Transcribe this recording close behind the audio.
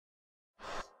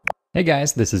Hey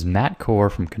guys, this is Matt Core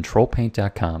from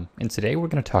ControlPaint.com, and today we're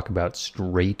going to talk about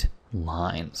straight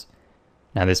lines.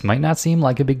 Now this might not seem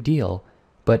like a big deal,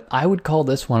 but I would call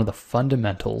this one of the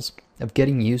fundamentals of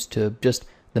getting used to just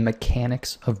the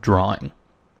mechanics of drawing.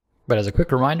 But as a quick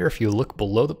reminder, if you look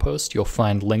below the post, you'll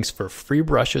find links for free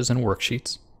brushes and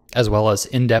worksheets, as well as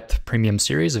in-depth premium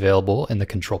series available in the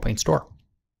Control Paint store.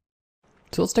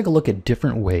 So let's take a look at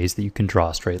different ways that you can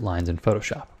draw straight lines in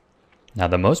Photoshop. Now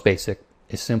the most basic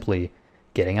is simply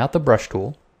getting out the brush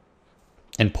tool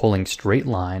and pulling straight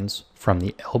lines from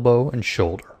the elbow and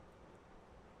shoulder.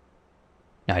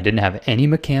 Now I didn't have any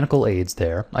mechanical aids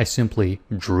there. I simply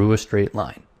drew a straight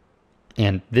line.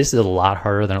 And this is a lot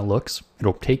harder than it looks.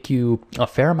 It'll take you a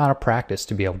fair amount of practice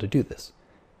to be able to do this.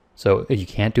 So if you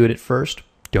can't do it at first,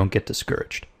 don't get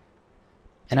discouraged.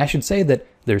 And I should say that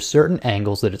there's certain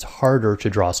angles that it's harder to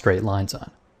draw straight lines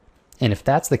on. And if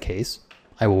that's the case,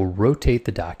 I will rotate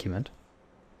the document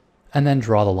and then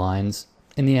draw the lines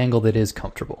in the angle that is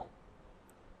comfortable.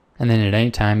 And then at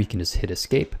any time you can just hit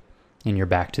escape and you're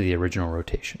back to the original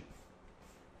rotation.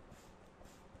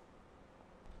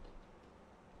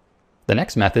 The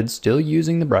next method, still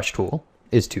using the brush tool,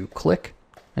 is to click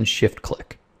and shift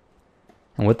click.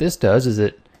 And what this does is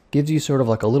it gives you sort of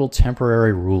like a little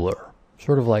temporary ruler,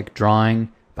 sort of like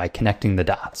drawing by connecting the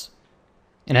dots.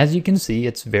 And as you can see,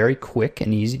 it's very quick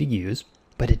and easy to use,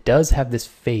 but it does have this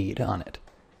fade on it.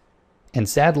 And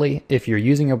sadly, if you're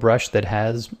using a brush that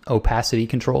has opacity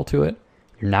control to it,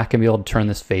 you're not going to be able to turn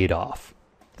this fade off.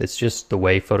 It's just the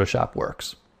way Photoshop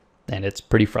works, and it's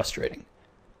pretty frustrating.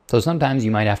 So sometimes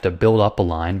you might have to build up a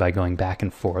line by going back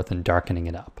and forth and darkening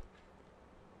it up.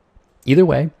 Either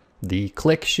way, the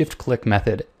click, shift, click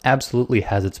method absolutely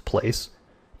has its place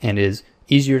and is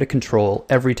easier to control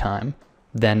every time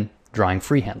than drawing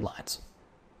freehand lines.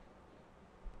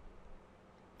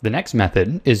 The next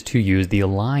method is to use the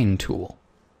Align tool.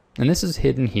 And this is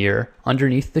hidden here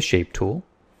underneath the Shape tool.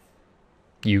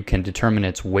 You can determine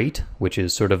its weight, which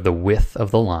is sort of the width of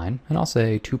the line, and I'll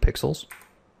say 2 pixels.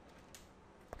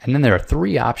 And then there are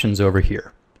 3 options over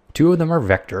here. 2 of them are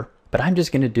vector, but I'm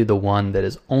just going to do the one that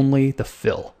is only the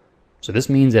fill. So this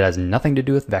means it has nothing to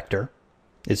do with vector.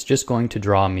 It's just going to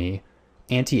draw me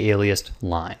anti-aliased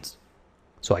lines.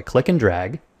 So I click and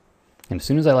drag, and as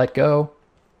soon as I let go,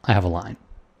 I have a line.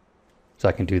 So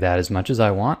I can do that as much as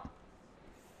I want,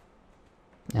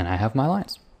 and I have my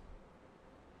lines.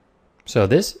 So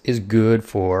this is good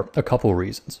for a couple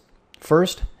reasons.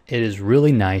 First, it is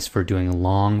really nice for doing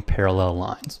long parallel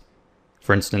lines.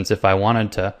 For instance, if I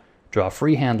wanted to draw a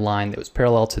freehand line that was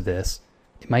parallel to this,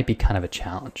 it might be kind of a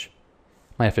challenge.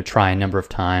 I might have to try a number of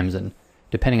times, and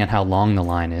depending on how long the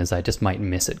line is, I just might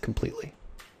miss it completely.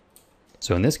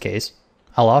 So in this case,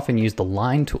 I'll often use the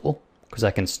Line tool because I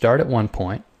can start at one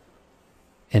point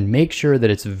and make sure that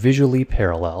it's visually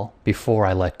parallel before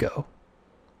I let go.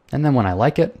 And then when I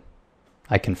like it,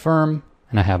 I confirm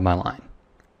and I have my line.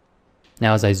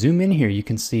 Now as I zoom in here, you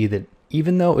can see that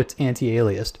even though it's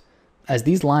anti-aliased, as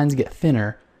these lines get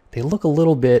thinner, they look a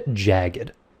little bit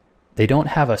jagged. They don't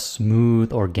have a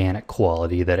smooth, organic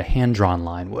quality that a hand-drawn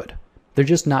line would. They're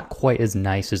just not quite as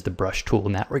nice as the brush tool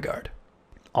in that regard.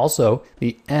 Also,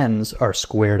 the ends are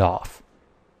squared off.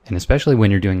 And especially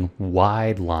when you're doing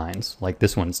wide lines, like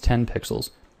this one's 10 pixels,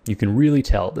 you can really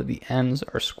tell that the ends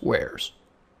are squares.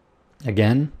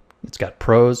 Again, it's got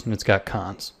pros and it's got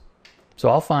cons. So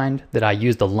I'll find that I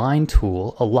use the Line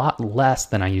tool a lot less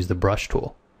than I use the brush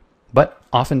tool. But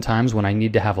oftentimes when I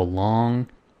need to have a long,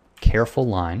 careful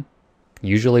line,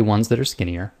 usually ones that are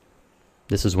skinnier,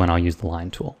 this is when I'll use the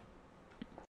Line tool.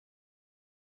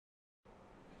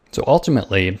 So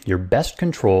ultimately, your best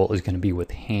control is going to be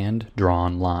with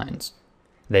hand-drawn lines.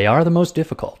 They are the most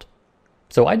difficult.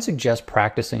 So I'd suggest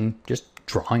practicing just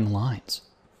drawing lines.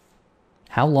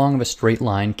 How long of a straight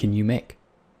line can you make?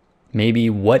 Maybe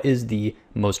what is the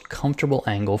most comfortable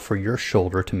angle for your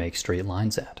shoulder to make straight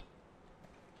lines at?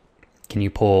 Can you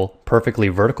pull perfectly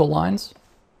vertical lines?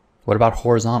 What about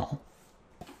horizontal?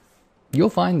 You'll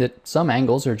find that some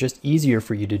angles are just easier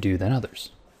for you to do than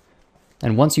others.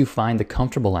 And once you find the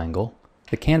comfortable angle,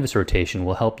 the canvas rotation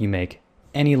will help you make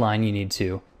any line you need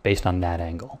to based on that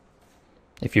angle.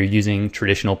 If you're using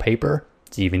traditional paper,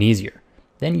 it's even easier.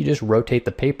 Then you just rotate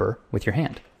the paper with your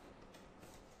hand.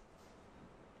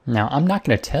 Now, I'm not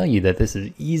going to tell you that this is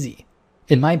easy.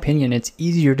 In my opinion, it's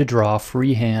easier to draw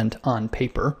freehand on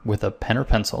paper with a pen or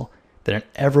pencil than it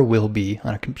ever will be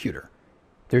on a computer.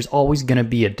 There's always going to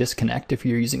be a disconnect if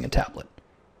you're using a tablet.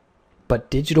 But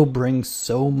digital brings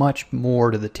so much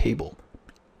more to the table.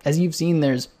 As you've seen,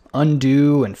 there's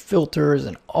undo and filters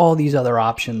and all these other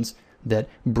options that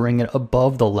bring it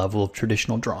above the level of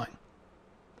traditional drawing.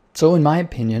 So in my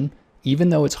opinion, even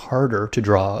though it's harder to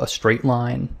draw a straight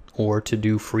line or to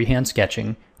do freehand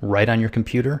sketching right on your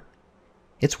computer,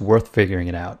 it's worth figuring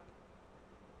it out.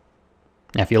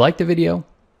 Now, if you liked the video,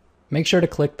 make sure to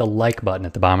click the like button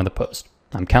at the bottom of the post.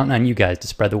 I'm counting on you guys to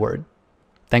spread the word.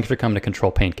 Thanks for coming to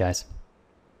Control Paint, guys.